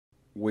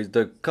With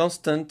the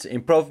constant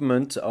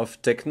improvement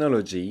of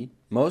technology,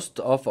 most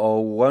of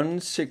our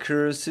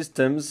unsecure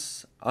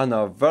systems are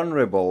now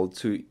vulnerable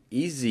to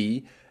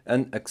easy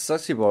and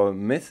accessible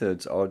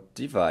methods or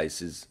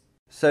devices,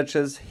 such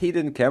as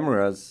hidden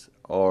cameras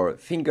or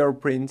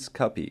fingerprint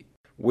copy.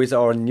 With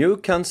our new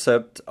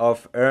concept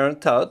of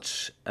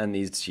AirTouch and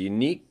its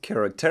unique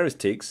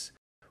characteristics,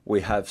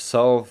 we have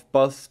solved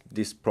both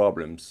these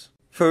problems.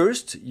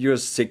 First, your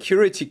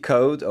security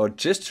code or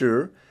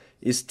gesture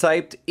is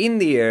typed in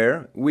the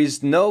air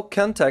with no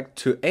contact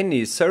to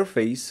any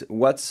surface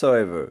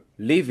whatsoever,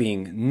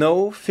 leaving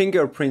no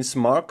fingerprint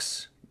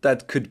marks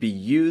that could be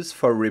used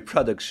for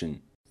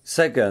reproduction.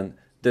 Second,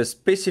 the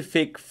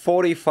specific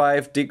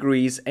 45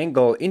 degrees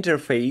angle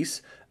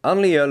interface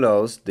only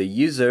allows the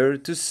user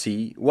to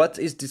see what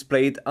is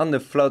displayed on the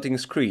floating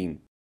screen.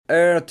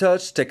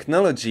 AirTouch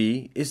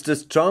technology is the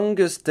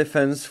strongest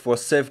defense for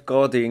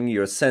safeguarding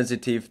your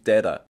sensitive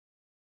data.